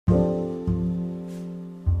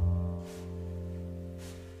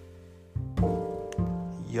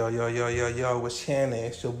Yo, what's happening?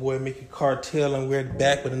 It's your boy Mickey Cartel, and we're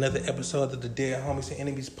back with another episode of the Dead Homies and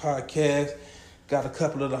Enemies podcast. Got a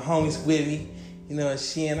couple of the homies with me. You know what I'm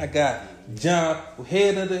saying? I got John,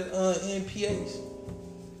 head of the NPH.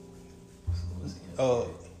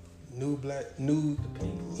 New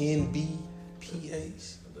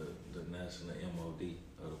NBPH. The National MOD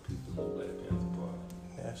of the People of Black Panther Party.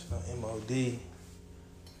 National MOD.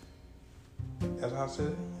 That's how I said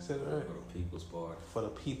it? I said it right. For the People's Party. For the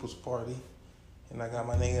People's Party. And I got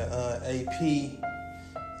my nigga AP. You know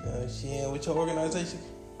what I'm saying? What's your organization?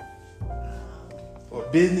 Or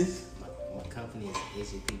business? My company is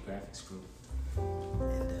AJP Graphics Group.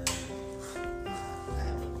 And I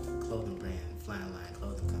have a clothing brand, Flying Line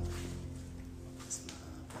Clothing Company. That's my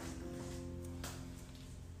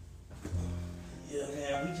brand. Yeah,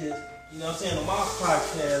 man, we just, you know what I'm saying, on my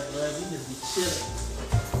podcast, man, we just be chilling.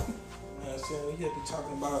 You know what I'm saying? We just be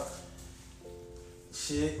talking about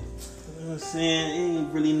shit. You know what I'm saying? It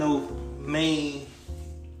ain't really no main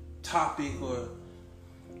topic or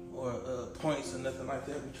points or nothing like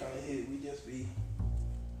that we trying to hit. We just be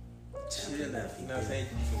chilling. You know what I'm saying?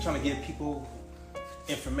 Trying to give people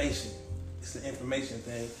information. It's an information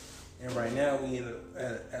thing. And right now we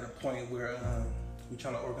at a point where we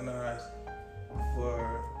trying to organize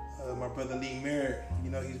for my brother Lee Merritt.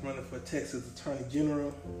 You know, he's running for Texas Attorney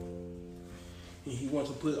General. And he wants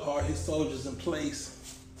to put all his soldiers in place,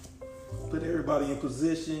 put everybody in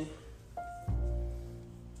position.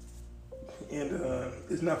 And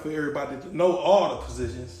it's not for everybody to know all the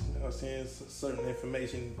positions. You know what I'm saying? Certain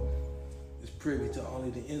information is privy to only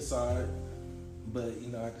the inside. But, you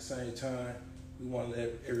know, at the same time, we want to let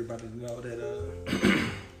everybody know that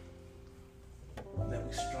that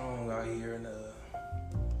we strong out here and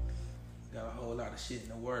got a whole lot of shit in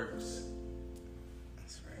the works.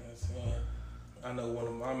 That's You know right. what I'm saying? I know one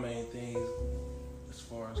of my main things as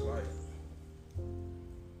far as like,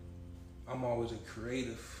 I'm always a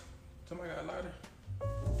creative. Somebody got a lighter?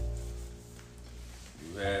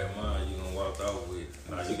 You had mine, you gonna walk out with.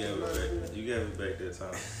 Nah, you gave it back. You gave it back that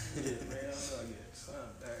time. Yeah, man, I'm gonna get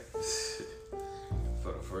something back.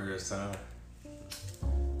 For the first time.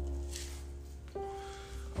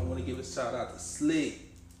 I want to give a shout out to Slick.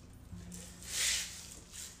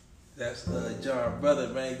 That's John's brother,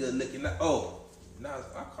 man. Good looking. Oh, now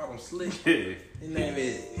I call him Slick. His name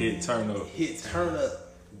is Hit Turn Up. Hit Turn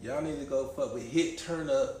Up. Y'all need to go fuck with Hit Turn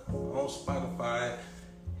Up on Spotify.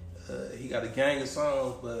 He got a gang of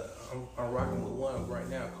songs, but I'm rocking with one right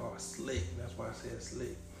now called Slick. That's why I said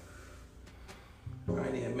Slick. I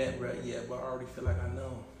ain't even met Brett yet, but I already feel like I know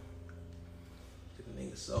him. The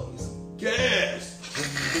nigga sold me some gas.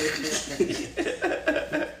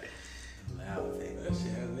 Loud thing. That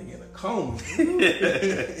shit had a nigga in a coma.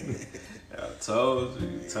 I told you.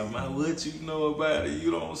 Talking about what you know about it.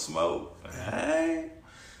 You don't smoke. Hey.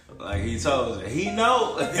 Like he told you. He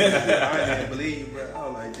know. I didn't believe you, bro. I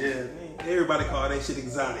was like, yeah, man. Everybody call that shit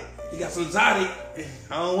exotic. You got some exotic.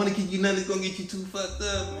 I don't want to give you nothing that's gonna get you too fucked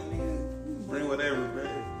up, man. Nigga, bring whatever, bro.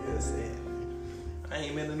 Yes, I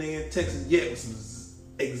ain't met a nigga in Texas yet with some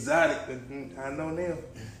exotic. I know now.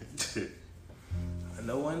 I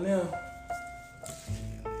know one now.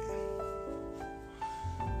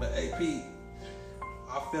 But AP,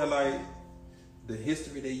 I feel like the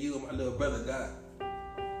history that you and my little brother got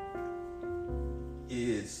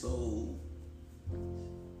is so,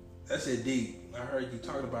 that shit deep. I heard you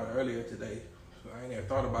talking about it earlier today. I ain't never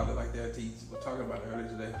thought about it like that until you were talking about it earlier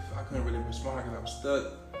today. I couldn't really respond because I was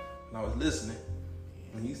stuck and I was listening.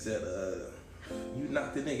 And you said, you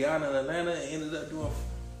knocked the nigga out in Atlanta and ended up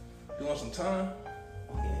doing some time.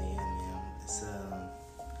 Yeah, man. It's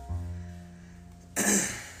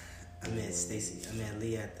I met Stacy. I met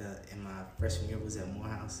Lee in my freshman year. Was at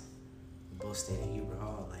Morehouse. We both stayed in Hubert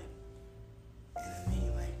Hall, like. And I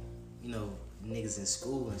mean, like, you know, niggas in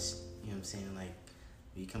school and you know what I'm saying? Like,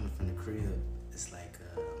 when you coming from the crib, it's like,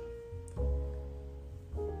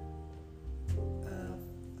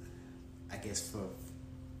 I guess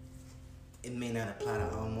it may not apply to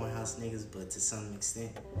all Morehouse niggas, but to some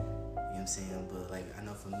extent, you know what I'm saying? But, like, I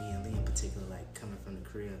know for me and Lee in particular, like, coming from the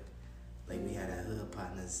crib, like, we had our hood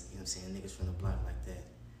partners, you know what I'm saying, niggas from the block like that.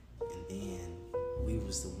 And then we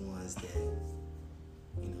was the ones that,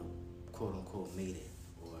 you know, quote unquote made it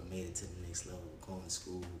to the next level, going to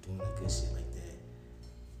school, doing the good shit like that,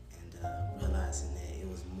 and realizing that it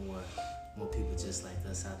was more people just like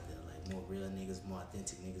us out there, like more real niggas, more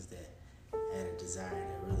authentic niggas that had a desire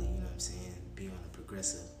to really, you know what I'm saying, be on a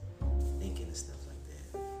progressive thinking and stuff like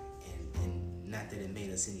that. And not that it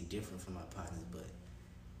made us any different from our partners, but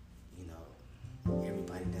you know,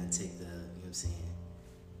 everybody done take the, you know what I'm saying,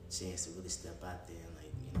 chance to really step out there and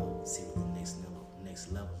like, you know, see what the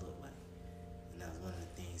next level look like. And that was one of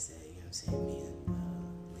the things that, you know what I'm saying, me and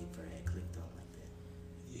Lee Fur had clicked on like that.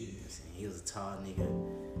 Yeah. You know what I'm saying? He was a tall nigga,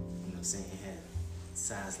 you know what I'm saying, had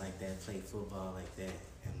size like that, played football like that.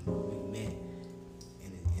 And when we met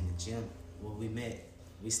in the gym,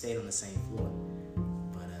 we stayed on the same floor,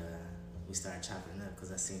 but we started chopping it up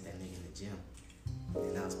because I seen that nigga in the gym.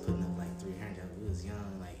 And I was putting up like 300. We was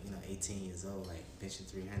young, like, you know, 18 years old, like benching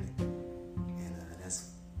 300. And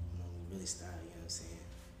that's when we really started, you know what I'm saying,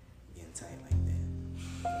 getting tight like that.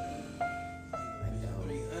 Like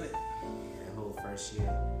that whole first year,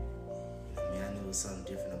 you know, man, I knew it was something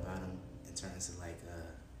different about him in terms of like,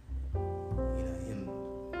 you know, him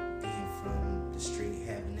being from the street,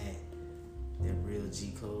 having that real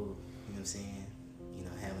G code, you know what I'm saying? You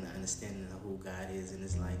know, having an understanding of who God is in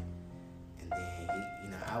his life. And then he, you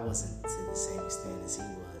know, I wasn't to the same extent as he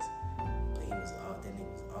was, but that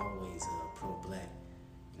nigga was always pro-black,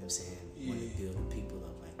 you know what I'm saying? Wanted to build the people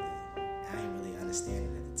up like that. I didn't really understand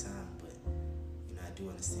it at the time, but, you know, I do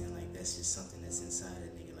understand, like, that's just something that's inside a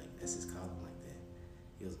nigga, like, that's his calling like that.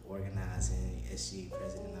 He was organizing, SG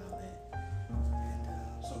president and all that. And,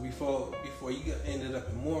 so before you ended up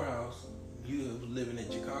in Morehouse, you were living in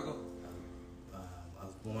Chicago? I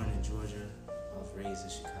was born in Georgia. I was raised in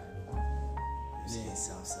Chicago. Yeah.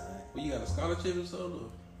 South Side. Well, you got a scholarship or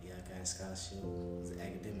something? Yeah, I got a scholarship. It was an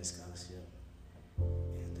academic scholarship.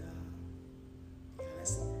 And you know,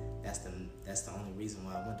 that's the only reason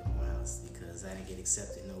why I went to Morehouse, because I didn't get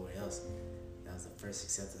accepted nowhere else. That was the first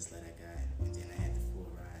acceptance letter I got, and then I had the full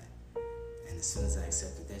ride. And as soon as I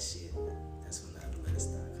accepted that shit, that's when the other letters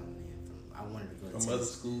started coming in. I wanted to go to from other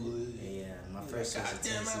schools. Yeah, my first choice was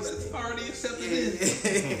Goddamn, I Tennessee State. already accepted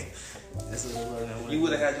it. That's what it was. You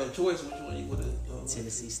would have had your choice. Which one you would have?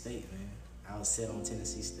 Tennessee State, man. I was set on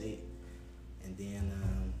Tennessee State, and then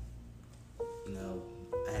you know,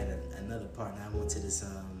 I had another partner. I went to this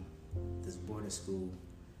boarding school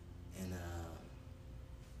in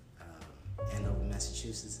Andover,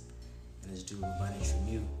 Massachusetts, and this dude Bonnie Tremute.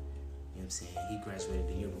 You know what I'm saying? He graduated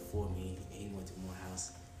the year before me, and he went to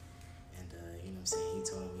Morehouse. And you know what I'm saying? He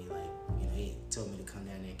told me, like, you know, he told me to come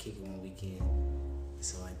down there and kick it one weekend. And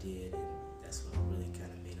so I did, and that's what really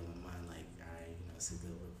kind of made up my mind, like, all right, you know, it's a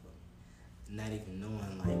good look for me. Not even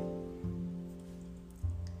knowing, like,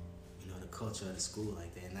 you know, the culture of the school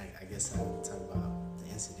like that. And I guess I would talk about the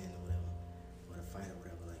incident or whatever, or the fight or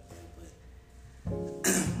whatever like that. But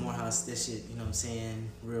Morehouse, that shit, you know what I'm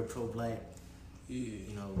saying? Real pro-black.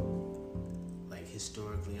 You know, like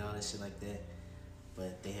historically, all that shit like that.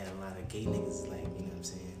 But they had a lot of gay niggas, like, you know what I'm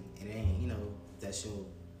saying? And it ain't, you know, that's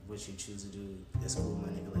what you choose to do. That's cool, my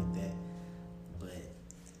nigga, like that. But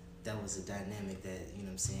that was a dynamic that, you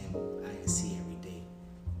know what I'm saying, I didn't see every day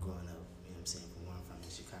growing up, you know what I'm saying, from where I'm from in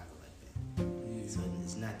Chicago like that. So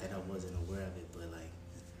it's not that I wasn't aware of it, but like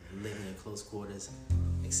living in close quarters,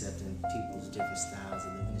 accepting people's different styles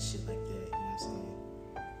of living and shit like that, you know what I'm saying?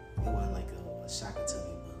 It wasn't like a shocker to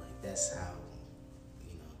me, but like that's how,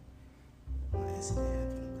 you know, my incident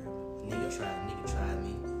happened or whatever. Nigga tried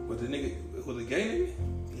me. Was a gay nigga?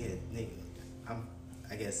 Yeah, nigga.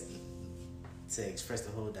 I guess to express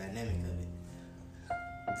the whole dynamic of it.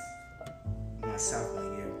 My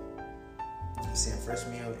sophomore year, I'm saying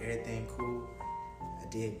freshman year, everything cool. I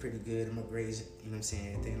did pretty good in my grades, you know what I'm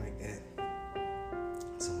saying, everything like that.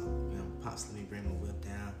 So, you know, pops let me bring my whip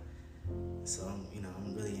down. So I'm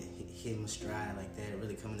really hitting my stride like that,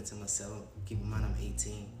 really coming into myself. Keep in mind I'm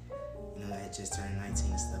 18. You know, I had just turned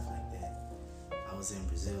 19 and stuff like that. I was in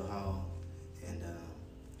Brazil Hall, and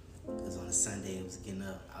it was on a Sunday. It was getting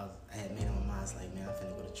up. I had made up my mind. I was like, man, I'm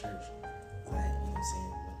finna go to church. You know what I'm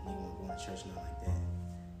saying? Nigga wanna go to church and all like that.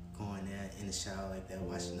 Going there in the shower like that,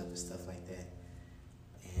 washing up and stuff like that.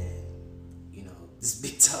 And you know, this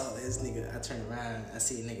big tall ass nigga. I turn around, I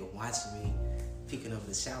see a nigga watching me, peeking over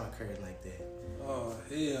the shower curtain like that. Oh,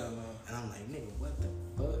 hell no. And I'm like, nigga, what the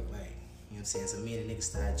fuck? Like, you know what I'm saying? So me and the nigga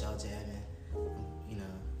started jaw jabbing. You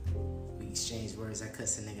know, we exchanged words. I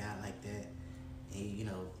cussed the nigga out like that. And he, you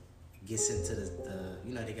know, gets into the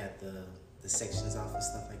you know, they got the sections off and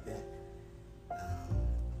stuff like that.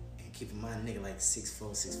 And keep in mind, nigga like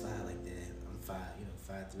 6'4", 6'5", like that. I'm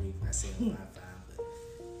 5'3". I say I'm 5'5", but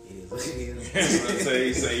it is what it is.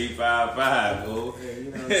 He say he 5'5", bro. Yeah, you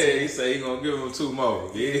know what I'm Hey, saying? he say he gonna give him 2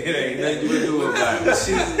 more. Yeah, it ain't nothing you can do about it.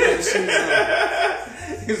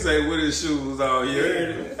 He say with his shoes on, you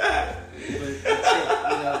heard him?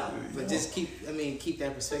 But just keep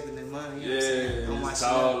that perspective in mind. You know Yeah, what I'm saying? I'm watching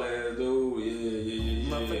tall ass dude. Yeah.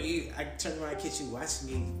 Motherfucker, I turn around and catch you watching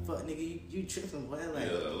me. Fuck, nigga, you tripping, boy.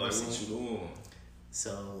 Like, Yeah, like what you doing?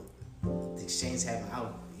 So the exchange happened.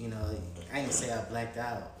 you know, I ain't say I blacked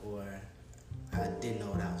out or I didn't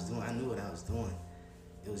know what I was doing. I knew what I was doing.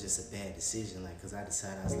 It was just a bad decision, like, cause I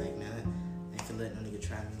decided I was like, man, I ain't finna let no nigga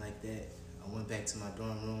try me like that. I went back to my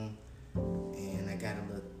dorm room and I got a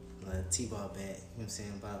little T-ball bat. You know what I'm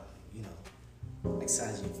saying? About, you know, like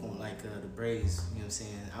size of your phone, like the Braves. You know what I'm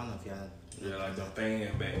saying? I don't know if y'all. Yeah, like the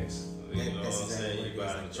fan bags. You know what I'm saying? You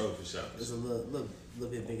buy in the trophy shop. It's a little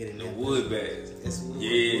bit bigger than the that. wood bags. It's a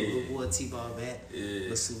little wood T-ball bat.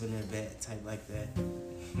 Yeah. A souvenir bat type like that.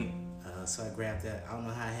 So I grabbed that. I don't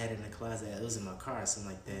know how I had it in the closet. It was in my car or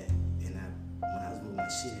something like that. And when I was moving my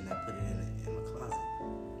shit in, I put it in my closet.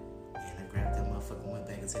 And I grabbed that motherfucker, went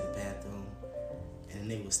back into the bathroom, and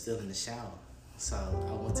the nigga was still in the shower. So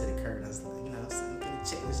I went to the curtain. I was like, you know, I'm gonna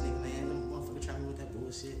check this nigga, man. The motherfucker trying me with that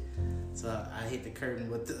bullshit. So I hit the curtain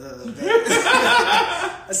with the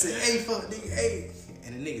I said, hey, fuck nigga, hey.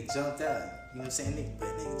 And the nigga jumped out. You know what I'm saying?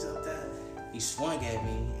 Nigga jumped out. He swung at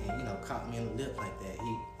me and, you know, caught me in the lip like that.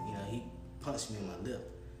 He punched me in my lip.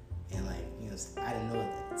 And, like, you know, I didn't know it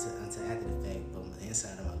until after the fact, but the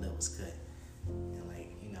inside of my lip was cut. And,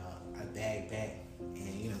 like, you know, I bagged back.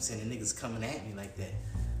 And, you know what I'm saying, the nigga's coming at me like that.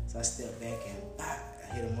 So I stepped back and I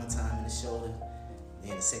hit him one time in the shoulder.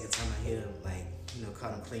 Then the second time I hit him, like, you know,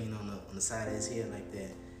 caught him clean on the side of his head like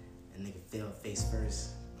that. And nigga fell face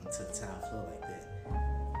first onto the tile floor like that.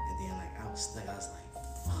 And then, like, I was like,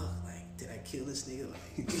 fuck, like, did I kill this nigga?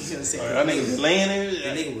 Like, you know what I'm saying? That nigga was laying there.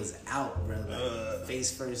 The nigga was out, bro. Like,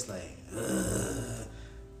 face first, like,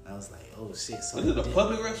 I was like, oh shit. So was it the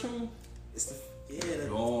public restroom? It's the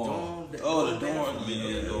dorm. The dorm.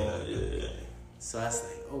 Yeah. So I was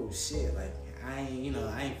like, oh shit, like, I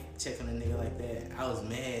ain't checking a nigga like that. I was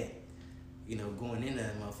mad, you know, going into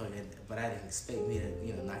that motherfucker, but I didn't expect me to,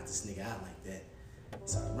 you know, knock this nigga out like that.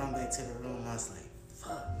 So I run back to the room, I was like,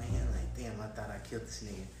 fuck, man, like, damn, I thought I killed this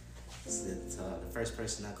nigga. So the first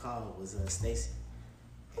person I called was Stacy.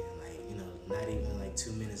 And, like, you know, not even, like,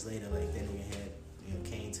 2 minutes later, like, that nigga had, you know,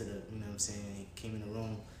 came to the, you know what I'm saying, he came in the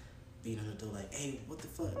room, beat on the door, like, hey, what the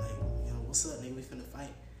fuck, like, you know, what's up, nigga, we finna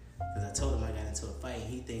fight. Because I told him I got into a fight, and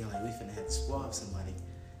he thinking, like, we finna have to swab somebody.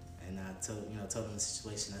 And I told him the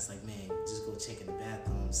situation. I was like, man, just go check in the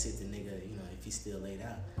bathroom, sit the nigga, you know, if he's still laid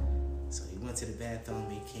out. So he went to the bathroom,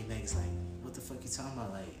 and he came back, he's like, what the fuck you talking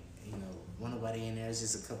about? Like, you know, wasn't nobody in there, it's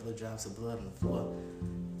just a couple of drops of blood on the floor.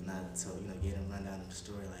 And I told, you know, get him run down the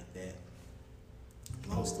story like that.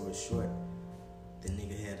 Long story short, the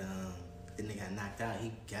nigga got knocked out.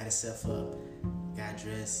 He got himself up, got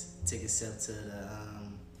dressed, took himself to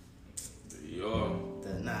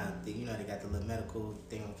you know, they got the little medical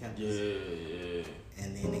thing on campus. Yeah.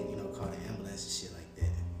 And then they, you know, called an ambulance and shit like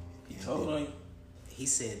that. He told him. He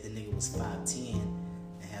said the nigga was 5'10"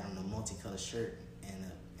 and had on a multicolored shirt and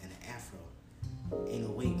an afro. Ain't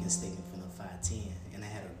no way you can mistake me for no 5'10", and I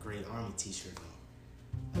had a gray army t-shirt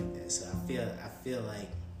on. Like that. So I feel like,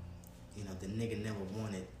 you know, the nigga never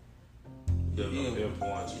wanted.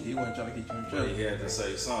 He wasn't trying to get you in trouble. He had to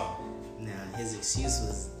say something. Now his excuse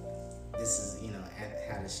was, this is, you know,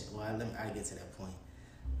 how the shit. Well, I get to that point.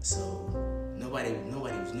 So nobody knew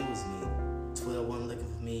it was me. 12 wasn't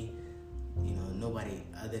looking for me. You know, nobody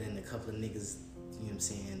other than a couple of niggas. You know what I'm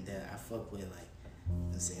saying, that I fuck with. Like, you know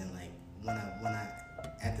what I'm saying, like when I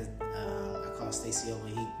called Stacy over.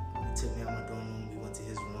 He took me out my dorm room. We went to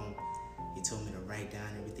his room. He told me to write down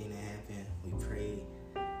everything that happened. We prayed,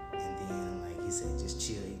 and then, like, he said, just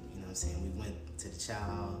chill. You know what I'm saying? We went to the chow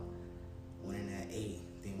hall. Went in at 8.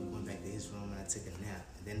 Then we went back to his room and I took a nap.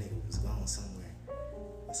 And that nigga was gone somewhere.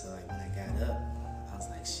 And so, like, when I got up, I was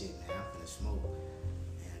like, shit, man, I'm finna smoke.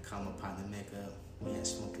 And I called my partner Mac up. We had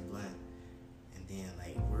smoked a blunt. And then,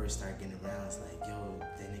 like, word started getting around. It's like, yo,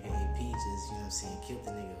 that nigga AP just, you know what I'm saying, killed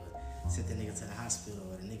the nigga. Or sent the nigga to the hospital.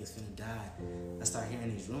 Or the nigga's finna die. I started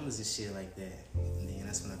hearing these rumors and shit like that. And then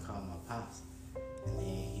that's when I called my pops. And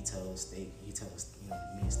then he told you know,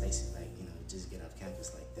 me and Stacy, like, you know, just get off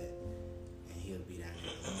campus like that. He'll be down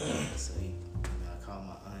here. So he, you know, I called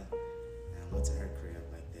my aunt and I went to her crib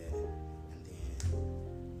like that. And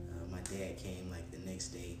then my dad came like the next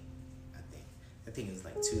day. I think it was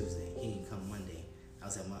like Tuesday. He didn't come Monday. I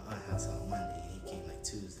was at my aunt's house on Monday and he came like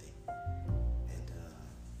Tuesday. And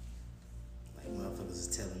like, motherfuckers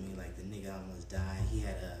was telling me like the nigga almost died. He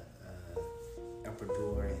had a upper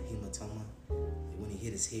door hematoma. Like, when he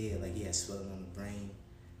hit his head, like, he had swelling on the brain,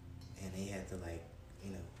 and they had to, like,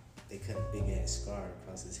 you know, they cut a big ass scar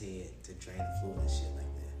across his head to drain the fluid and shit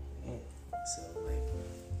like that. So, like,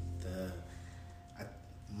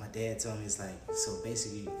 my dad told me, it's like, so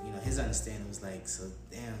basically, you know, his understanding was like, so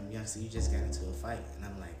damn, youngster, you just got into a fight. And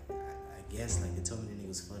I'm like, I guess, like, they told me the nigga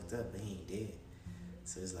was fucked up, but he ain't dead.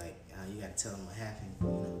 So it's like, you gotta tell him what happened. You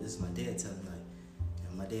know, this is my dad telling me, like, you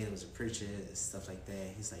know, my dad was a preacher and stuff like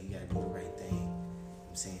that. He's like, you gotta do the right thing. You know what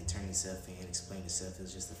I'm saying, turn yourself in, explain yourself. It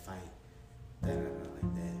was just a fight, like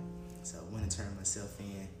that. So I went and turned myself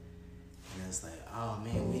in, and it's like, oh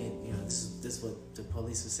man, you know, this is what the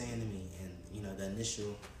police was saying to me, and you know, the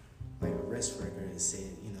initial like arrest record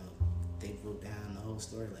said, you know, they wrote down the whole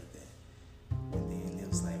story like that, and then it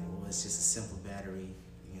was like, well, it's just a simple battery,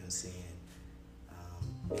 you know what I'm saying,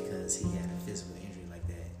 because he had a physical injury like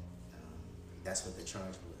that. That's what the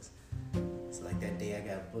charge was. So like that day, I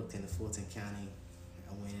got booked into Fulton County.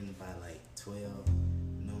 I went in by like 12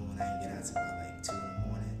 noon. I didn't get out till about like 2 in the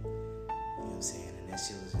morning. You know what I'm saying? And that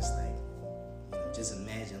shit was just like, you know, just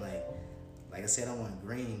imagine like I said, I wasn't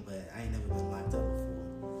green, but I ain't never been locked up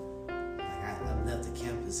before. Like I left the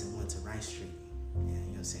campus and went to Rice Street. And you know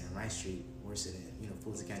what I'm saying? Rice Street worse than, you know,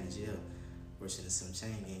 Fulton County Jail worse than some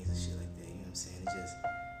chain gangs and shit like that. You know what I'm saying?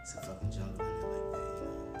 It's a fucking jungle in there like that. You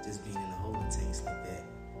know, just being in the holding tanks like that.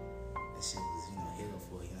 That shit was, you know, hell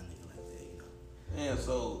for a young nigga like that. You know. Yeah.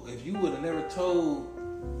 So if you would have never told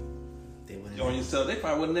They wouldn't on yourself, they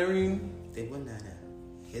probably would never even. They wouldn't have.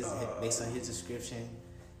 Based on his description,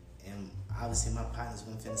 and obviously my partners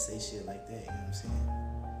wouldn't finna say shit like that. You know what I'm saying?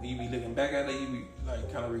 When you be looking back at it, you be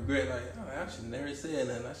like kind of regret, like, oh, I should never said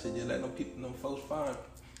nothing. I should just let them folks find.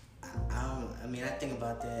 I mean, I think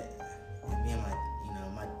about that. And me and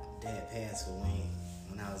my dad passed away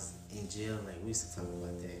when I was in jail. Like we used to talk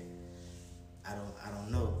about that. I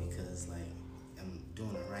don't know because like I'm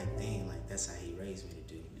doing the right thing. Like that's how he raised me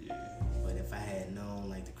to do. Yeah. But if I had known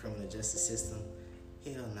like the criminal justice system,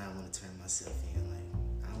 hell no, I want to turn myself in. Like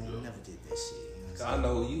I never did that shit. You know I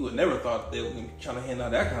know you would never thought they were trying to hand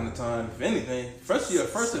out that kind of time. If anything, first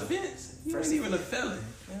offense. You ain't even a felon.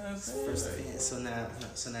 You know what I'm saying? First offense. So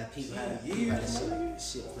now people how the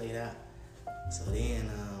shit played out. So then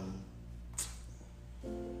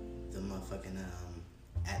the motherfucking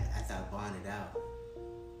after I bonded out,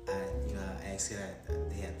 I asked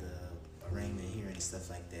they had the arraignment hearing and stuff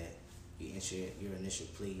like that. You enter your initial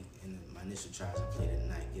plea, and my initial charge I pleaded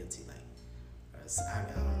not guilty. Like so I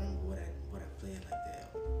don't remember what I pled like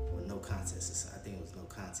that. With no contest. So I think it was no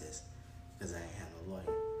contest because I ain't had no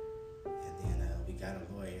lawyer. And then we got a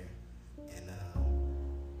lawyer, and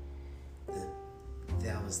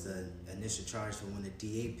that was the initial charge. But when the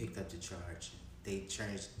DA picked up the charge, they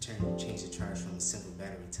changed the charge from a simple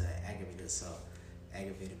battery to an aggravated assault,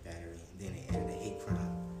 aggravated battery. And then they added a hate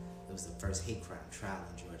crime. It was the first hate crime trial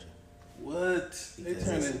in Georgia. What? They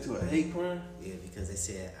turned it into a hate crime? Yeah, because they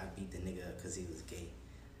said I beat the nigga up because he was gay.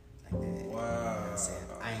 Like that. Wow. You know what I'm saying?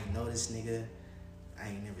 I ain't know this nigga. I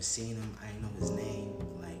ain't never seen him. I ain't know his name.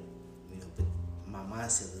 Like, you know, but my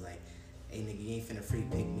mindset was like, hey nigga, you ain't finna free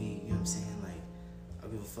pick me. You know what I'm saying? Like, I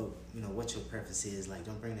don't give a fuck, you know, what your preference is. Like,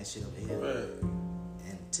 don't bring that shit over here. Right.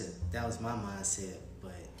 And that was my mindset,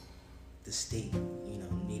 but the state, you know,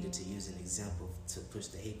 needed to use an example to push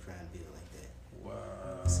the hate crime bill like that.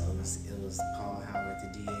 Wow. So it was Paul Howard, the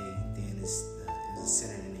DA. Then it was a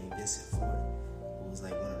senator named Vincent Ford, who was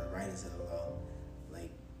like one of the writers of the law.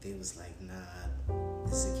 Like they was like, nah,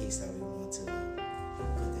 this is a case that we want to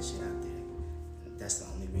put this shit out there. And that's the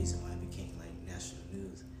only reason why it became like national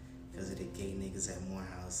news, because of the gay niggas at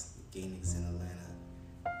Morehouse, gay niggas in Atlanta,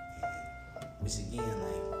 and which again,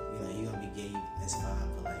 like, you know, you're gonna be gay, that's fine,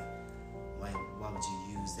 but like, why would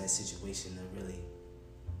you use that situation to really,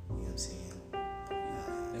 you know what I'm saying?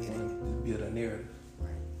 They want to build a narrative.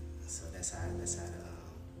 Right. So that's how the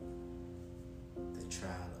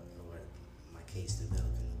trial or my case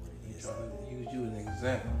developed into what it is. Trying to use you as an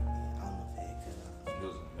example. Yeah, I don't know if it had cut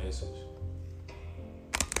off. It was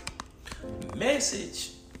a message.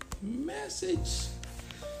 Message.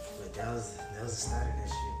 But that was the start of that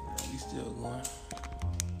shit, bro. You still going?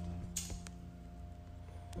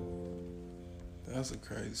 That's a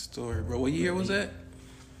crazy story, bro. What year was that?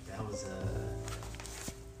 That was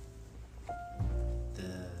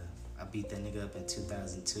I beat that nigga up in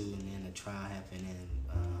 2002, and then the trial happened in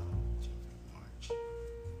March,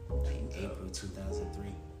 April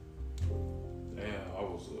 2003. Damn, I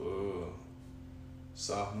was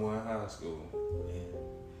sophomore in high school. Yeah,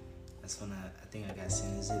 that's when I think I got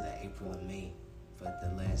sentenced either April or May, but the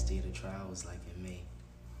last day of the trial was like in May.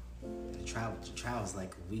 And the trial was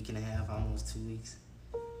like a week and a half, almost 2 weeks.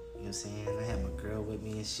 You know what I'm saying? I had my girl with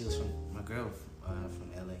me, and she was from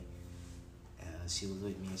LA. She was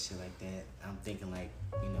with me and shit like that. I'm thinking like,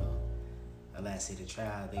 you know, the last day of the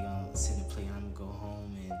trial, they gonna send a plea and I'm gonna go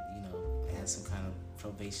home and, you know, have some kind of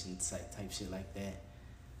probation type shit like that.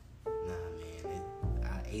 Nah, man.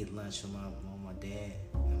 I ate lunch with my dad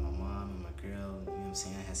and my mom and my girl. You know what I'm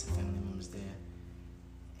saying? I had some family members there.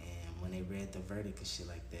 they read the verdict and shit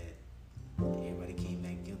like that, everybody came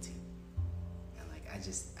back guilty. And like I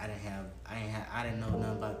didn't know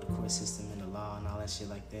nothing about the court system and the law and all that shit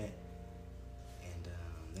like that. And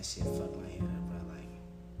that shit fucked my head up, bro.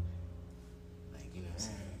 Like you know what I'm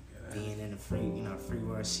saying? Being in the free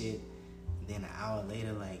world shit. And then an hour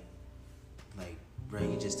later, like, bro,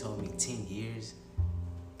 you just told me 10 years.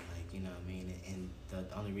 Like, you know what I mean? And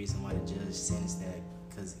the only reason why the judge sentenced that,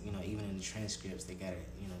 because, you know, even in the transcripts, they got it,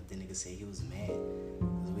 you know, the nigga said he was mad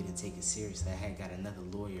because we didn't take it serious. I had got another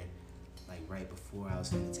lawyer, like, right before I was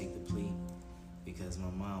going to take the plea, because my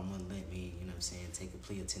mom wouldn't let me, you know what I'm saying, take a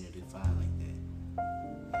plea of 10 to do 5 like that.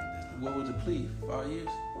 And, what was the plea? 5 years?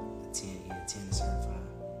 10 to serve 5.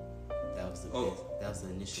 That was the best. That was the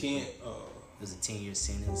initial 10. plea. It was a 10-year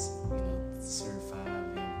sentence, you know, certified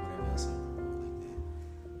and whatever else like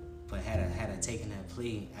that. But had I taken that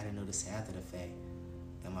plea, I didn't notice after the fact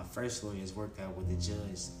that my first lawyers worked out with the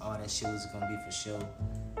judge. All that shit was gonna be for show.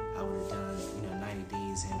 I would have done, you know, 90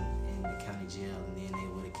 days in the county jail, and then they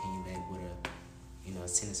would have came back with a, you know, a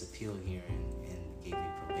sentence appeal hearing and gave me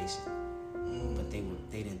probation. But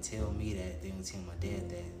they didn't tell me that. They didn't tell my dad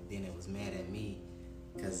that. Then it was mad at me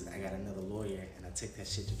because I got another lawyer and I took that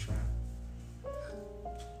shit to trial.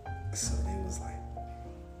 So they was like,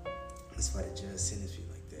 that's why the judge sentenced me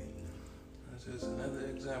like that, you know. That's just another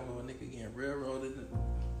example of a nigga getting railroaded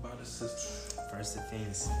by the system. First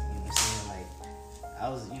offense, you know what I'm saying? Like, I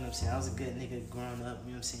was, you know what I'm saying? I was a good nigga growing up,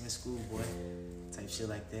 you know what I'm saying? Schoolboy type shit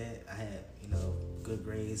like that. I had, you know, good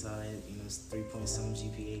grades, all that, you know, 3-point-something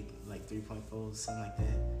GPA, like 3.4, something like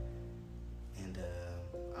that. And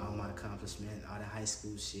all my accomplishment, all the high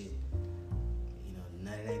school shit, you know,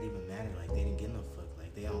 none of that even mattered. Like, they didn't get no fuck.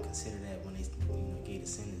 They don't consider that when they, you know, gave the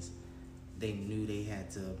sentence. They knew they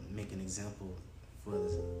had to make an example for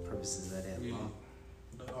the purposes of that law.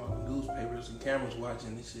 All the newspapers and cameras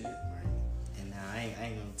watching this shit. Right. And now I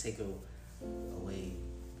ain't gonna take away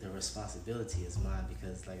the responsibility is mine,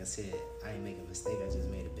 because, like I said, I ain't make a mistake. I just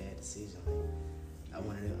made a bad decision. Like, I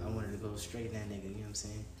wanted to go straight in that nigga. You know what I'm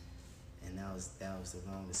saying? And that was the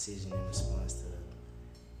wrong decision in response to,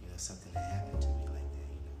 you know, something that happened to me like that.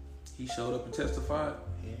 He showed up and testified.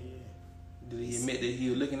 Yeah. Did he admit that he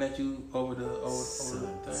was looking at you over the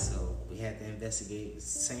thing? So we had to investigate.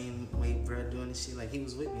 Same way, bro, doing this shit. Like, he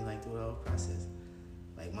was with me, like, through the whole process.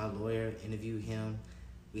 Like, my lawyer interviewed him.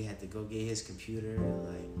 We had to go get his computer.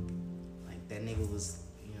 Like that nigga was,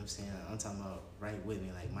 you know what I'm saying? I'm talking about right with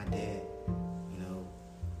me. Like, my dad, you know,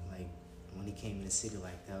 like, when he came in the city,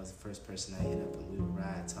 like, that was the first person I hit up, and we would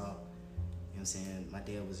ride, talk. You know what I'm saying? My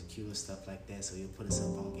dad was a Q and stuff like that, so he'll put us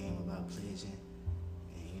up on game about pledging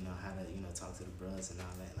and, you know, how to, you know, talk to the bros and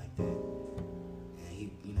all that like that. And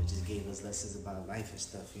he, you know, just gave us lessons about life and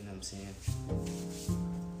stuff, you know what I'm saying?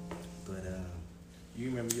 But, you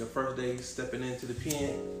remember your first day stepping into the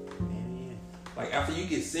pen? yeah. Like, after you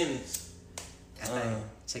get sentenced.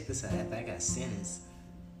 Check this out. After I got sentenced,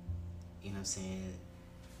 you know what I'm saying?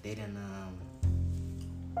 They didn't,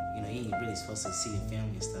 you know, you ain't really supposed to see your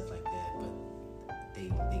family and stuff like that, but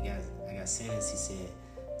I got sentenced. He said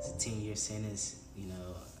it's a 10-year sentence, you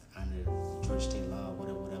know, under Georgia state law,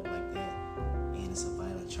 whatever like that, and it's a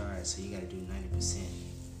violent charge, so you got to do 90%.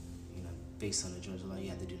 You know, based on the Georgia law, you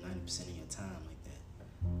have to do 90% of your time like that.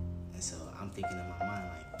 And so I'm thinking in my mind,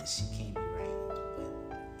 like, this shit can't be right. But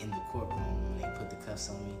in the courtroom, when they put the cuffs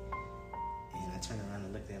on me, and I turned around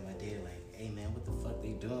and looked at my dad like, hey man, what the fuck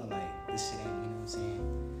they doing? Like, this shit ain't, you know what I'm saying?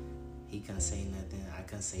 He couldn't say nothing, I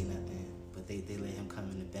couldn't say nothing, but they let him come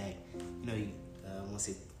in the back. You know, once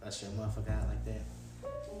they usher a motherfucker out like that,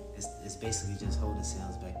 it's basically just holding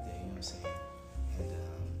cells back there, you know what I'm saying? And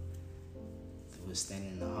we was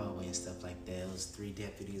standing in the hallway and stuff like that. There was 3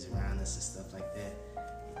 deputies around us and stuff like that.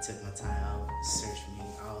 They took my tie out, searched me,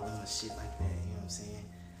 all of my shit like that, you know what I'm saying?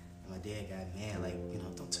 And my dad got mad, like, you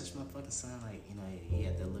know, don't touch my fucking son. Like, you know, he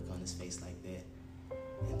had that look on his face like that.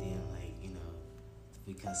 And then, like, you know,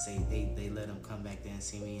 we couldn't say, they let him come back there and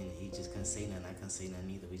see me, and he just couldn't say nothing. I couldn't say nothing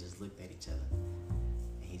either. We just looked at each other.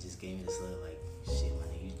 And he just gave me this look like, shit, man,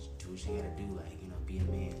 you do what you gotta do, like, you know, be a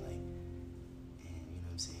man, like, and you know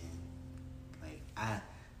what I'm saying? Like,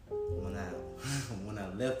 when I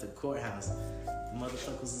left the courthouse, the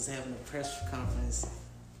motherfuckers was having a press conference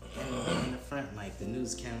in the front, like, the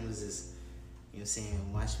news cameras is, you know what I'm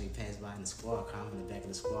saying, watch me pass by in the squad car. I'm in the back of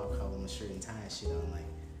the squad car with my shirt and tie and shit on, like,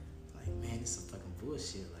 man, this some fucking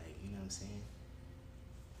bullshit, like, you know what I'm saying?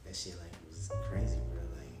 That shit, like, was crazy, bro,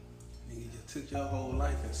 like. Nigga just took your whole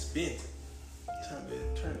life and spent it.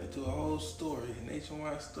 Turned it into a whole story, a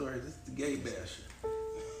nationwide story. This is the gay basher.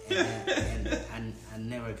 And I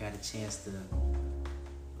never got a chance to,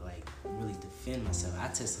 like, really defend myself. I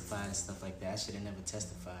testified and stuff like that. I should have never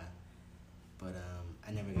testified, but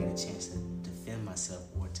I never got a chance to defend myself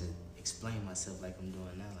or to explain myself like I'm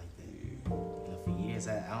doing now, like that. Yeah. You know, for years,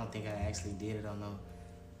 I don't think I actually did it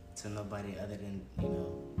to nobody other than, you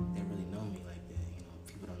know, they really know me like that. You know,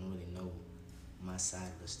 people don't really know my side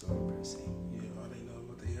of the story per se. Yeah, all they know is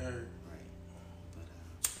what they heard. Right. But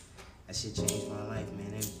that shit changed my life,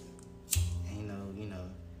 man. And you know.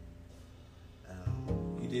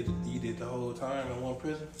 You did the whole time in one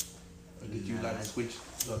prison? Or did you like switch,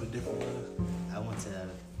 go to different ones? I went to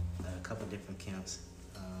a couple different camps.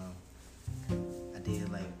 I did,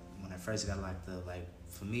 like, when I first got locked up, like,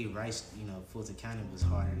 for me, Rice, you know, Fulton County was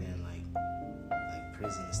harder than like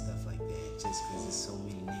prison and stuff like that, just because there's so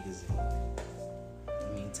many niggas.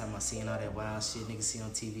 I mean, talking about seeing all that wild shit niggas see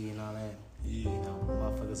on TV and all that. Yeah. You know,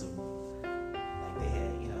 motherfuckers are, like, they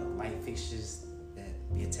had, you know, light fixtures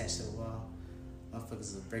that be attached to the wall.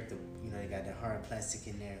 Motherfuckers will break you know, they got that hard plastic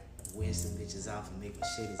in there, wedge them bitches off and make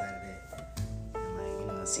machetes out of that. And, like, you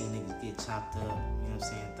know, I see niggas get chopped up, you know what I'm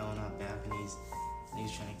saying, thrown out balconies,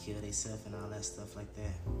 niggas trying to kill themselves and all that stuff like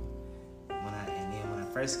that. And then when I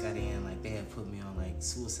first got in, like, they had put me on, like,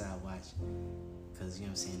 suicide watch, cause, you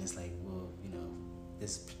know what I'm saying, it's like, well, you know,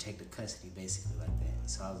 this protective custody basically like that.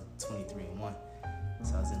 So I was 23 and 1,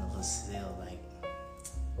 so I was in a little cell, like,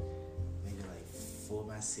 maybe like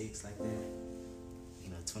 4x6 like that.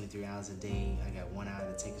 23 hours a day. I got 1 hour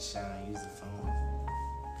to take a shower and use the phone.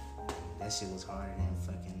 That shit was harder than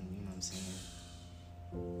fucking, you know what I'm saying?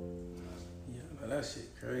 Yeah, no, that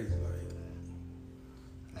shit crazy.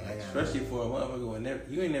 Like especially got, for a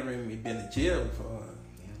motherfucker you ain't never even been to jail before.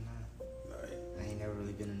 Yeah, nah. Like, I ain't never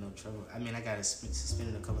really been in no trouble. I mean, I got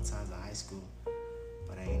suspended a couple times in high school,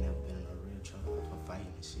 but I ain't never been in no real trouble for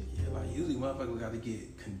fighting and shit. yeah, like usually motherfuckers got to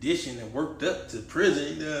get conditioned and worked up to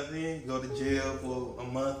prison, you know what I'm saying? Go to jail for a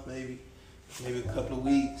month, maybe a couple of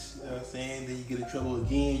weeks, you know what I'm saying? Then you get in trouble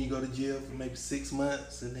again, you go to jail for maybe 6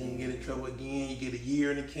 months, and then you get in trouble again, you get a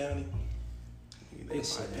year in the county. They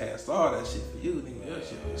bypassed all that shit for you, nigga. That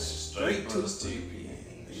shit was straight to the TV.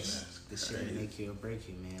 This shit will make you or break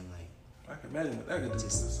you, man. Like, I can imagine what that could do to the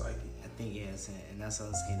psyche. I think, yeah, and that's what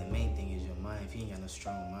I'm saying. The main thing is your mind. If you ain't got no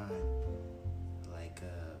strong mind, like,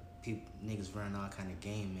 niggas run all kind of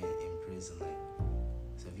game in prison. Like,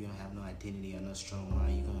 so if you don't have no identity or no strong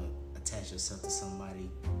mind, you're gonna attach yourself to somebody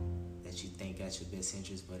that you think got your best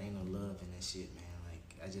interest, but ain't no love in that shit, man.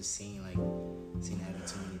 Like, I just seen it happen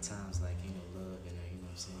too many times. Like, ain't no love in there. You know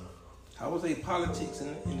what I'm saying? How was they politics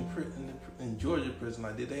in Georgia prison?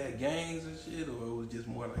 Like, did they have gangs and shit, or it was just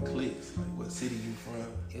more like cliques? Like, what city you from?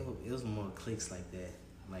 It was more cliques like that.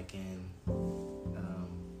 Like in,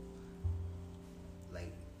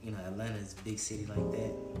 like, you know, Atlanta's a big city like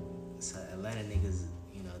that. So Atlanta niggas,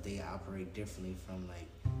 you know, they operate differently from, like,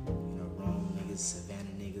 you know, Rome niggas,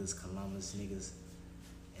 Savannah niggas, Columbus niggas,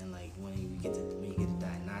 and, like, when you get to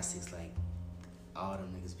diagnostics, like, all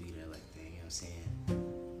them niggas be there like that. You know what I'm saying?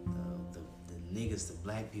 The niggas, the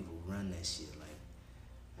black people run that shit, like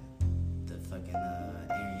the fucking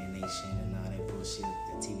Aryan Nation and all that bullshit,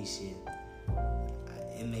 the TV shit.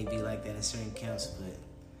 It may be like that in certain camps, but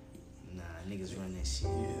nah, niggas run that shit.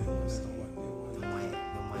 Yeah, the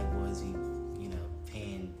white boys be, you know,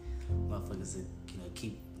 paying motherfuckers to, you know,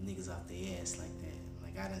 keep niggas off their ass like that.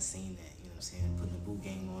 Like, I done seen that, you know what I'm saying? Putting the boot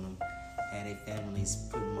game on them, had their families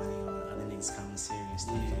putting money on other niggas' commissary and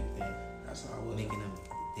stuff like that. That's how I was. Making them,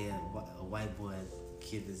 a white boy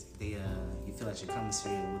kid, you feel like your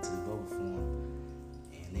commissary went to the bubble for him,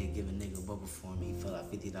 and they give a nigga a bubble for him, he fell out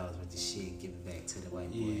 $50 worth of shit, give it back to the white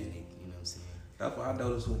boy, and they, you know what I'm saying? That's what I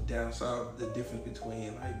noticed with down south, the difference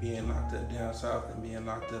between, like, being locked up down south and being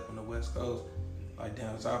locked up on the west coast. Like,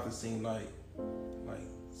 down south, it seemed like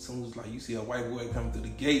as soon as, like, you see a white boy coming through the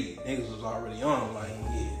gate, niggas was already on him, like,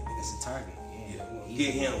 yeah, it's a target. Yeah, well,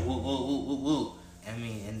 get him, woo, woo, woo, woo, woo. I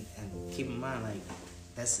mean, and keep in mind, like,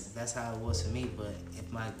 that's how it was for me. But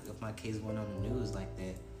if my case went on the news like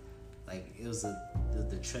that, like, it was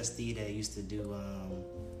the trustee that used to do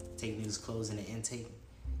take niggas' clothes in the intake. You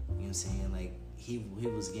know what I'm saying? Like, he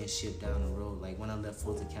was getting shipped down the road. Like, when I left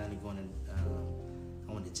Fulton County going to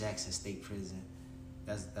I went to Jackson State Prison.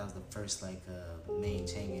 That was the first, like, main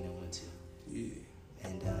chain gang I went to. Yeah.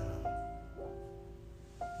 And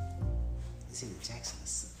it's either Jackson.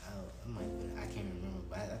 I can't remember,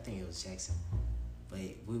 but I think it was Jackson. But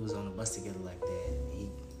we was on the bus together like that.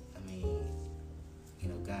 You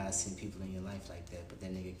know, God sent people in your life like that. But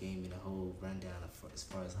that nigga gave me the whole rundown as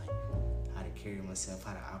far as, like, how to carry myself,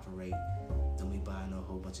 how to operate. Don't be buying no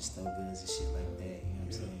whole bunch of stove goods and shit like that. You know what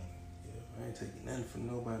I'm saying? Yeah, I ain't taking nothing from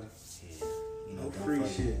nobody. Yeah. You know, no free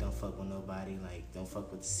shit. Don't fuck with nobody. Like, don't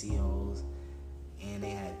fuck with the COs. And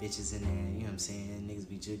they had bitches in there. You know what I'm saying? Niggas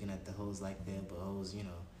be jugging at the hoes like that, but hoes, you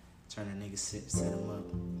know, turn a nigga set them up.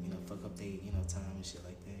 You know, fuck up they time and shit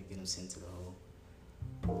like that. Get them sent to the hole.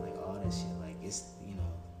 Like all that shit. Like it's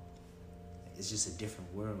it's just a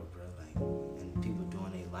different world, bro. Like, and people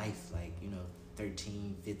doing their life, like,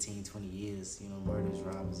 13, 15, 20 years, murders,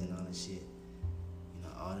 robbers, and all that shit.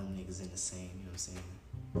 All them niggas in the same, you know what I'm saying?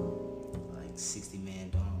 Like 60-man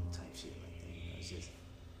dome type shit like that.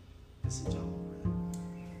 It's a jungle, bro.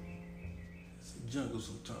 It's a jungle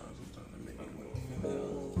sometimes. Sometimes they make it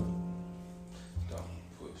Don't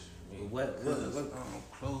push me. What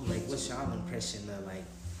close. like, what's y'all impression of, like,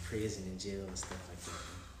 prison and jail and stuff like that?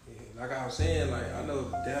 Yeah, like I was saying, like, I know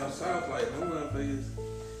down south, like, them motherfuckers,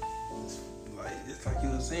 like, it's like you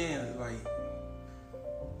were saying, like,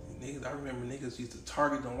 niggas, I remember niggas used to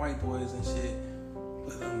target them white boys and shit,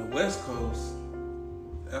 but on the West Coast,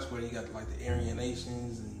 that's where you got, like, the Aryan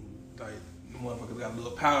Nations and, like, the motherfuckers got a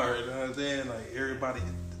little power, you know what I'm saying? Like, everybody,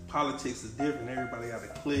 the politics is different, everybody got a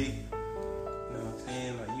clique, you know what I'm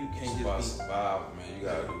saying? Like, you can't It's about just be... survival, man. You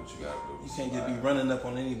gotta do what you gotta do. You can't just be running up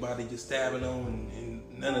on anybody, just stabbing them,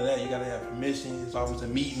 and none of that. You gotta have permission. It's always a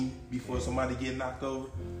meeting before somebody get knocked over.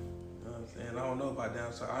 You know what I'm saying? I don't know about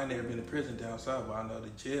down south. I ain't never been to prison down south, but I know the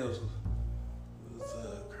jails was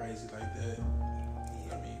crazy like that.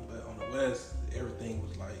 I mean, but on the West, everything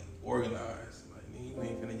was like organized. Like, you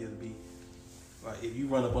ain't finna just be like, if you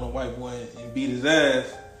run up on a white boy and beat his ass,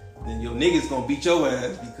 then your niggas gonna beat your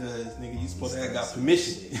ass because nigga, you supposed to have got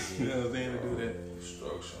permission. You know what I'm saying, to do that.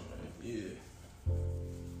 Instruction, man. Yeah.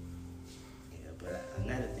 Yeah, but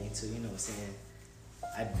another thing too, you know what I'm saying?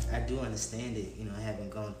 I do understand it, I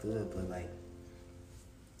haven't gone through it, but like,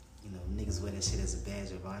 niggas wear that shit as a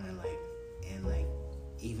badge of honor, like, and like,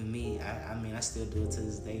 even me, I mean, I still do it to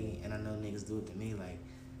this day, and I know niggas do it to me, like,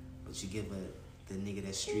 but you give the nigga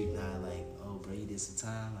that street nod, like, oh, bro, you did some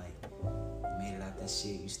time, like, you made it out that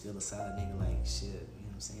shit, you still a solid nigga, like, shit, you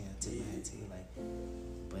know what I'm saying? I tip my hat to you, like,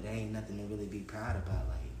 but there ain't nothing to really be proud about,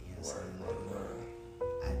 like, you know what I'm saying?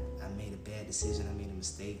 Like, I made a bad decision, I made a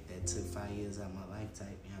mistake that took 5 years out of my life type,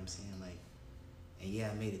 you know what I'm saying? Like, and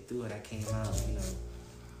yeah, I made it through it, I came out,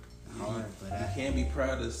 hard, but you can't be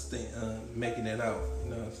proud of making it out,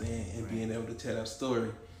 you know what I'm saying, and right. being able to tell that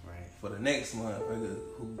story right. for the next motherfucker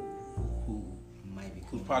who Might be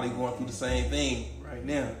who's probably going through the same thing right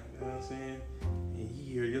now, you know what I'm saying, and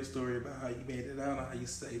you hear your story about how you made it out and how you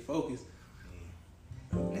stay focused.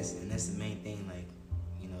 Yeah. And that's the main thing, like,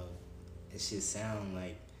 it should sound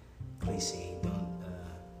like cliche, don't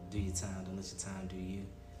do your time, don't let your time do you,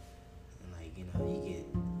 and like, you get,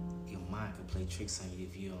 your mind can play tricks on you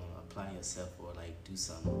if you don't apply yourself or like do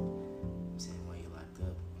something, I'm saying, while you're locked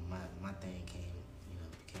up. My thing became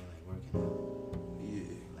like working out.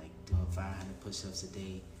 Yeah. Like doing 500 push-ups a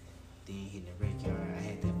day, then hitting the rec yard. I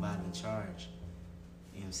had that violent charge,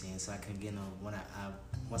 you know what I'm saying? So I couldn't get no,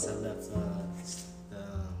 once I left the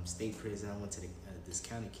state prison, I went to this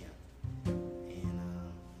county camp. And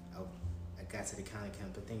I got to the county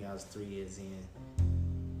camp, I think I was 3 years in.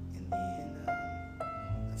 And then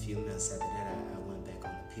a few months after that, I went back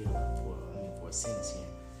on appeal for a sentence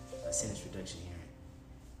reduction hearing.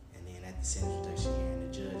 And then at the sentence reduction hearing,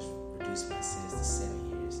 the judge reduced my sentence to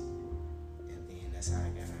 7 years. And then that's how I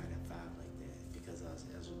got out at 5 like that, because I was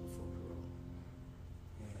eligible for parole.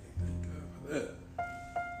 Yeah, thank God for that.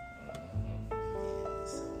 Yeah,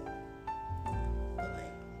 so, but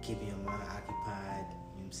like keeping your mind occupied, you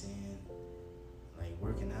know what I'm saying? Like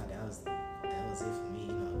working out, that was it for me,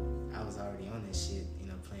 I was already on that shit,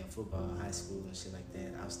 playing football in high school and shit like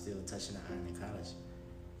that. I was still touching the iron in college.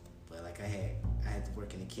 But like I had to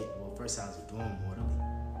work in the kit. Well, first I was a dorm orderly,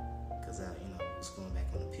 because I, was going back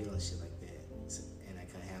on appeal and shit like that. So, and I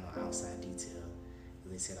couldn't handle outside detail.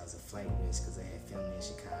 They said I was a flight risk because I had family in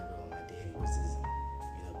Chicago and my daddy was this,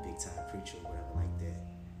 big time preacher or whatever like that.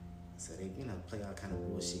 So they, play all kind of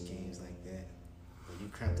bullshit games like that. But you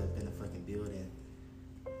cramped up in the fucking building,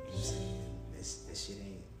 you know what I'm saying? That shit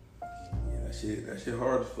ain't. Yeah, that shit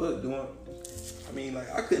hard as fuck doing. I mean,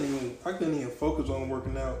 like I couldn't even focus on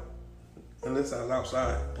working out unless I was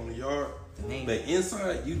outside on the yard. But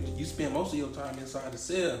inside, you spend most of your time inside the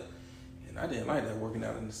cell, and I didn't like that working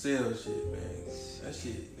out in the cell shit, man. That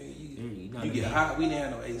shit, man, you get hot. We didn't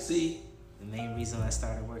have no AC. The main reason I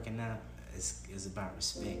started working out is about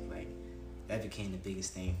respect. Like that became the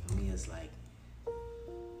biggest thing for me. Is like,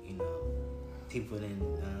 people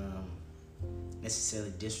didn't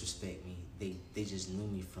necessarily disrespect me. They just knew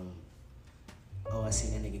me from, oh, I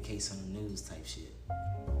seen that nigga case on the news type shit.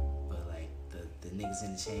 But like the niggas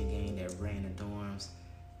in the chain gang that ran the dorms,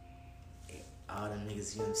 all them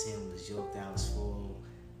niggas, you know what I'm saying, was yoked out, was full,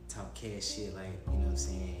 talk cash shit, like, you know what I'm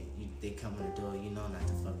saying, they come in the door, you know not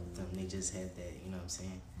to fuck with them, they just had that, you know what I'm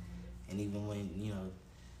saying, and even when, you know,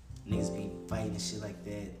 niggas be fighting and shit like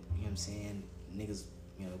that, you know what I'm saying, niggas,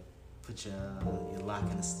 you know, put your lock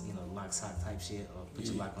in the, you know, lock sock type shit, or put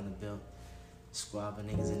your lock on the belt, squabbing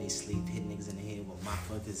niggas in their sleep, hit niggas in the head with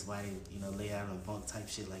motherfuckers while they, you know, lay out on bunk type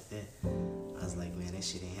shit like that. I was like, man, that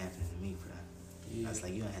shit ain't happening to me, bro. I was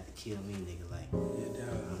like, you don't have to kill me, nigga. Like,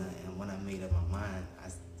 when I made up my mind,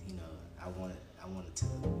 I wanted to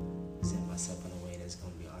present myself in a way that's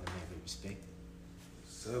gonna be automatically respected.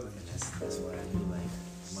 And that's what I knew, like,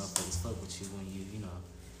 motherfuckers fuck with you when you know,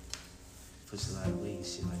 push a lot of weight and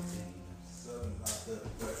shit like that, you know. Something like that,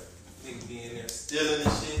 but niggas be in there stealing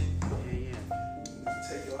and shit. Yeah.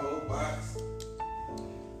 Take your whole box.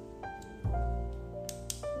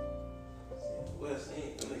 West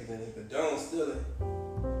ain't the niggas ain't condone stealing.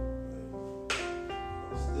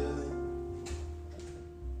 Stealing.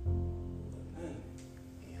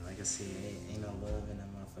 Yeah, like I said, ain't no love in that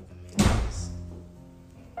motherfucking man.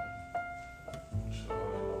 Sure,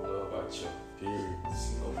 ain't no love out here. Period.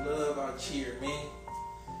 No love out here, man.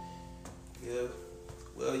 Yeah.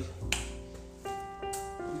 Well,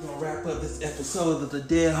 we're gonna wrap up this episode of the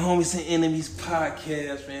Dead Homies and Enemies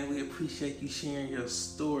podcast, man. We appreciate you sharing your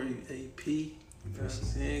story, AP. You know what I'm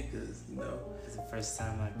saying? Because, you know. It's the first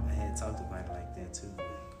time I had talked about it like that, too. But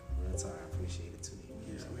real talk, I appreciate it, too.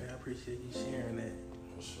 Yeah, man, I appreciate you sharing that.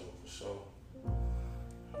 For sure.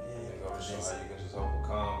 Yeah. It goes to show how you can just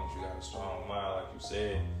overcome if you got a strong mind, like you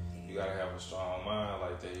said. You gotta have a strong mind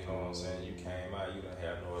like that, you know what I'm saying? You came out, you didn't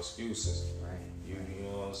have no excuses. Right. You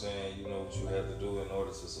know what I'm saying? You know what you had to do in order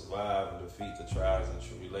to survive and defeat the trials and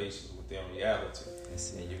tribulations within reality.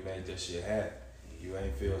 And you made that shit happen. You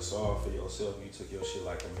ain't feel sorry for yourself. You took your shit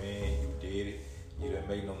like a man. You did it. You didn't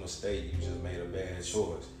make no mistake. You just made a bad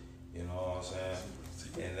choice. You know what I'm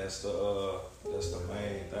saying? And that's the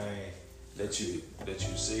main thing that you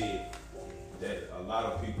said that a lot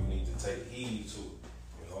of people need to take heed to.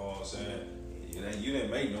 You know what I'm saying? You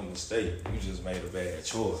didn't make no mistake. You just made a bad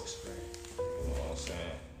choice. You know what I'm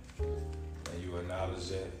saying? And you acknowledge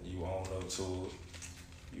that. You own up to it.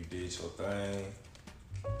 You did your thing.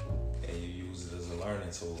 And you use it as a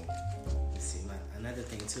learning tool. See, another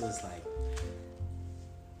thing too is like,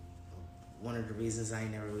 one of the reasons I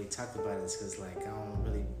ain't never really talked about it is because like I don't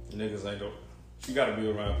really. Niggas ain't don't. You gotta be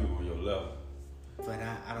around people on your level. But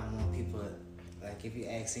I don't want people, like if you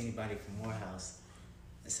ask anybody from Morehouse,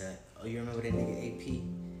 and say, oh, you remember that nigga AP?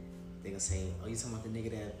 They gonna say, oh, you talking about the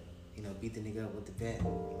nigga that, you know, beat the nigga up with the bat?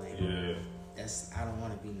 Like, yeah. I don't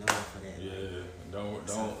want to be known for that. Yeah, like,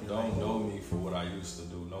 don't know me for what I used to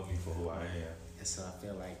do. Know me for who I am. And so I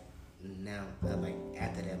feel like now, like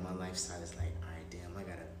after that, my lifestyle is like, all right, damn, I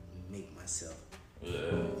gotta make myself.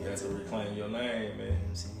 Yeah, you have to reclaim your name, man. You know what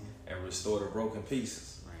I'm saying? And restore the broken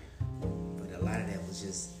pieces. Right. But a lot of that was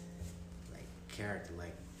just like character,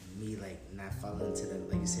 like me, like not falling into the,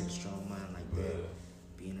 like you said, a strong mind like that.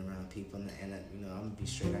 Being around people, and you know, I'm gonna be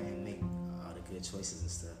straight. I ain't make all the good choices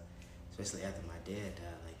and stuff. Especially after my dad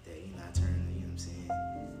died like that, you know, I turned, you know what I'm saying,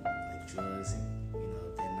 like drugs and, you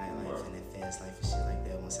know, that nightlife and that fast life and shit like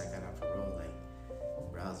that. Once I got out parole, like,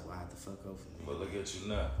 bro, I was wild the fuck over, man. But look at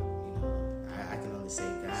you now. You know, I can only say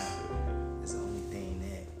God is the only thing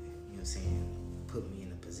that, you know what I'm saying, put me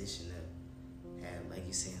in a position to have, like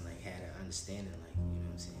you saying, like, had an understanding, like, you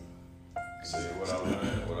know what I'm saying. See, what I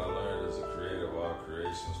learned as a creator of all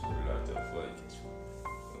creations, put it out there for you.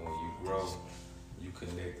 And when you grow, you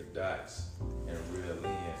connect the dots and reel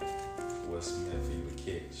in what's meant for you to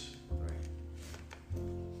catch. Right.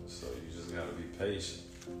 So you just gotta be patient.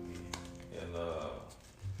 And you know,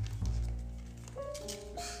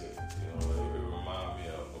 it remind me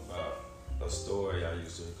about a story I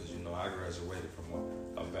used to, because you know I graduated from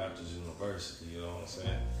a Baptist university, you know what I'm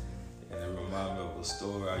saying? And it reminded me of a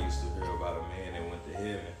story I used to hear about a man that went to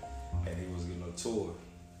heaven and he was getting a tour.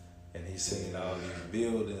 And he seen all these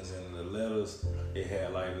buildings and the letters, it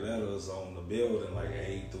had like letters on the building, like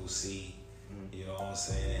A through C, you know what I'm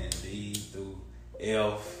saying, D through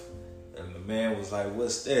F. And the man was like,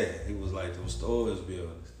 what's that? He was like, those storage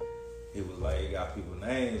buildings. He was like, it got people's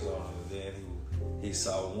names on it. And then he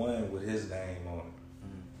saw one with his name on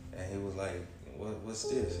it. And he was like, what's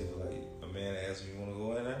this? He was like, a man asked me, you want to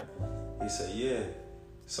go in there? He said, yeah.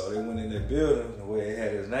 So they went in that building where it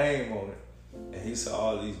had his name on it. And he saw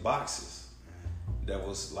all these boxes that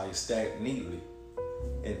was like stacked neatly.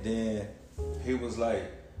 And then he was like,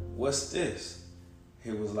 what's this?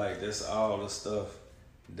 He was like, that's all the stuff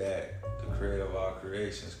that the creator of all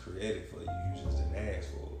creations created for you. You just didn't ask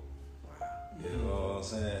for it. Wow. You know what I'm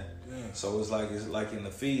saying? Yeah. So it's like in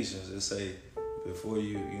Ephesians, it say, before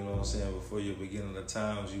you know what I'm saying, before your beginning of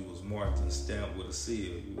times, you was marked and stamped with a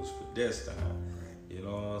seal. You was predestined. You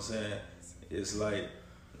know what I'm saying? It's like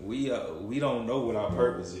we don't know what our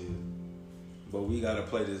purpose is, but we gotta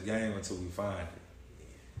play this game until we find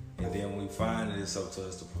it. And then when we find it, it's up to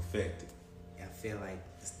us to perfect it. I feel like,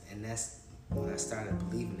 and that's when I started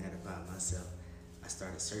believing that about myself. I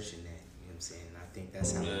started searching that. You know what I'm saying? And I think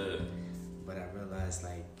that's how. But I realized,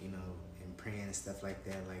 like, you know, in praying and stuff like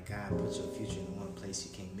that, like, God put your future in one place,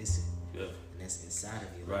 you can't miss it. Yeah. And that's inside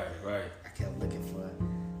of you. Right, like, right. I kept looking for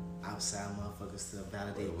outside motherfuckers to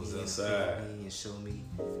validate It was me inside. and me and show me,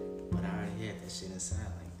 but I already had that shit inside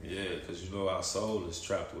like that. Yeah, because you know our soul is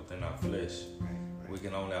trapped within our flesh. Right. We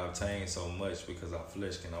can only obtain so much because our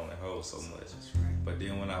flesh can only hold so much. That's right. But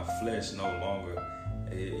then when our flesh no longer,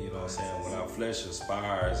 you know what I'm saying, when our flesh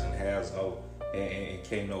aspires and has no, and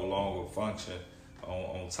can no longer function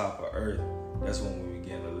on top of earth, that's when we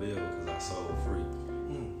begin to live because our soul free.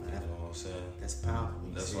 You know what I'm saying? That's powerful.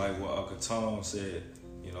 That's like what Uncle Tom said.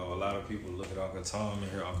 You know, a lot of people look at Uncle Tom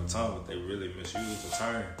and hear Uncle Tom, but they really misuse the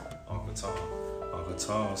term Uncle Tom. Uncle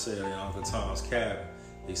Tom said in Uncle Tom's cabin,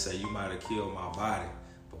 he said, you might have killed my body,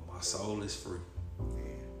 but my soul is free.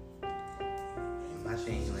 Yeah. And my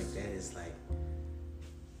thing like that is like,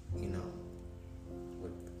 you know,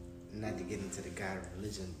 with, not to get into the God of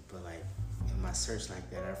religion, but like in my search like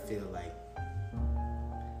that, I feel like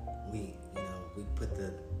we put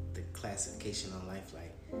the classification on life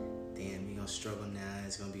like, damn, you're gonna struggle now,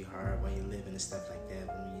 it's gonna be hard while you're living and stuff like that.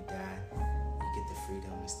 But when you die, you get the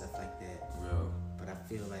freedom and stuff like that. Real. But I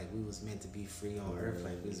feel like we was meant to be free on earth,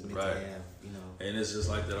 like we was meant Right. to have, you know. And it's just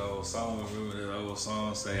like that old song. Remember that old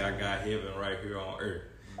song say, I got heaven right here on earth.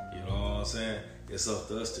 You know what I'm saying? It's up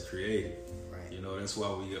to us to create it. Right. You know, that's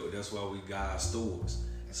why we God's stewards.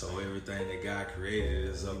 So everything that God created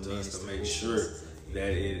is up to us to make sure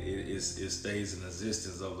that it stays in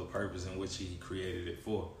existence of the purpose in which He created it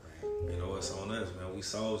for. You know, it's on us, man. We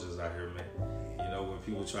soldiers out here, man. You know, when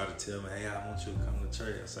people try to tell me, hey, I want you to come to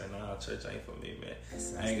church, I say, nah, church ain't for me, man.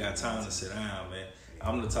 I ain't got time to sit down, man.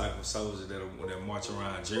 I'm the type of soldier that march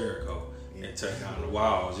around Jericho and tear down the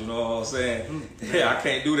walls. You know what I'm saying? Yeah, I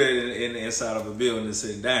can't do that in the inside of a building and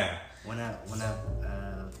sit down.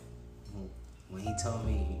 When he told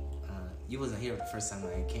me, you wasn't here the first time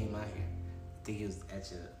I came out here. I think he was at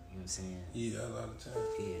your, you know what I'm saying? Yeah, a lot of times.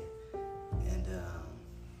 Yeah. And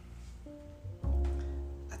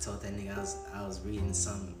I told that nigga I was reading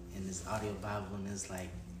something in this audio Bible, and it's like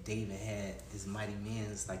David had his mighty men.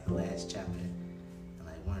 It's like the last chapter, and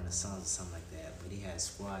like one of the songs or something like that. But he had a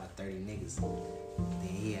squad of 30 niggas. Then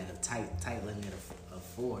he had a tight limit of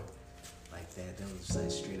 4 like that. That was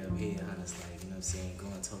like straight up head hunters, like, you know what I'm saying,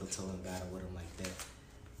 going toe to toe in battle with him like that.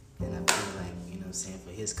 And I feel like, you know what I'm saying,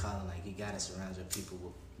 for his calling, like, you gotta surround your people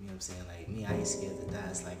with, you know what I'm saying, like me, I ain't scared to die.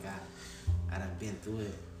 It's like I done been through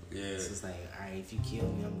it. Yeah. So it's like, all right, if you kill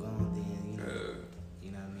me, I'm gone. Then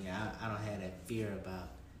you know what I mean. I don't have that fear about,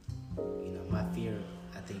 you know, my fear.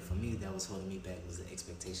 I think for me that was holding me back was the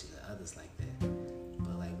expectation of others like that.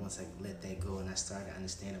 But like once I let that go and I started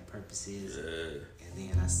understanding purposes, and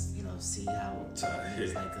then I, you know, see how it's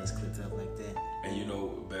like us click up like that. And you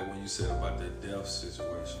know, back when you said about that death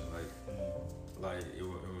situation, like it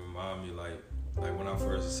remind me like when I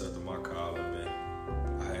first accepted my calling, man,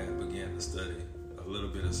 I had began to study a little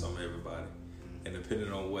bit of some of everybody. And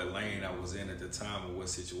depending on what lane I was in at the time or what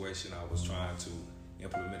situation I was trying to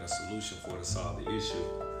implement a solution for to solve the issue,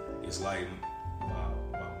 it's like my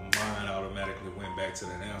mind automatically went back to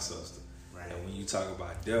that ancestor. Right. And when you talk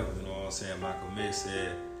about death, you know what I'm saying, Malcolm X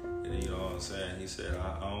said, you know what I'm saying, he said,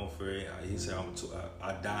 I don't fear, he said,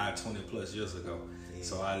 I died 20 plus years ago. Yeah.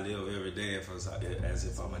 So I live every day as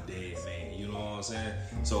if I'm a dead man. You know what I'm saying?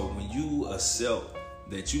 So when you accept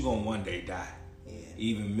that you're going to one day die,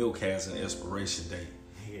 even milk has an expiration date.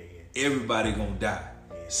 Everybody gonna die.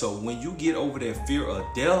 So when you get over that fear of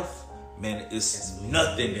death, man, it's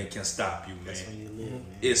nothing that can stop you, man. That's when you live, man.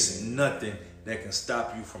 It's nothing that can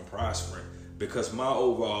stop you from prospering. Because my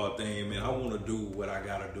overall thing, man, I want to do what I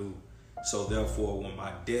gotta do. So therefore,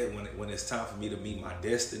 when it's time for me to meet my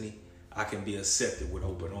destiny, I can be accepted with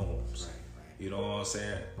open arms. Right. You know what I'm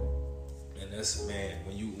saying? And that's, man,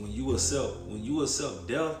 when you accept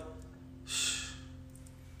death.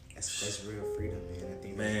 That's real freedom, man. I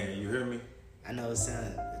think. Man, you hear me? I know this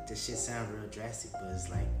shit sound real drastic, but it's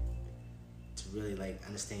like to really like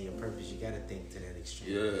understand your purpose, you gotta think to that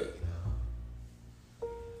extreme. Yeah. You know?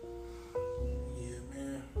 Yeah,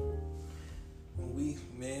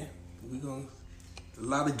 man. We gonna a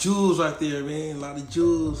lot of jewels right there, man. A lot of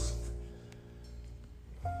jewels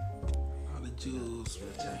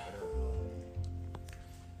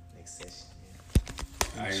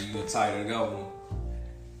you a tighter governor.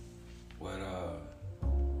 But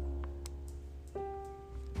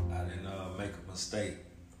I didn't make a mistake.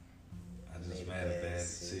 I just made a bad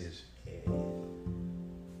decision.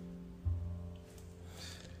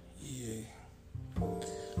 Yeah.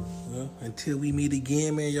 Well, until we meet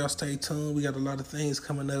again, man, y'all stay tuned. We got a lot of things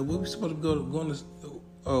coming up. What we supposed to go on this?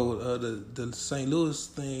 The St. Louis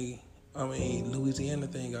thing. Louisiana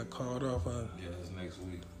thing got called off. Yeah, it's next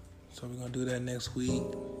week. So we're gonna do that next week.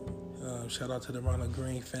 Shout out to the Ronald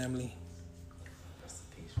Green family.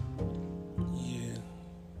 Yeah.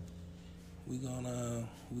 We're gonna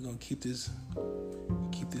keep this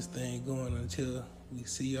thing going until we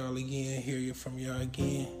see y'all again, hear you from y'all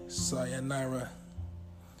again. Sayonara.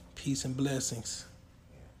 Peace and blessings.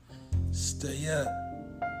 Stay up.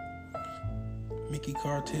 Mickey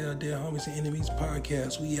Cartel, Dear Homies and Enemies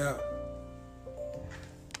podcast. We out.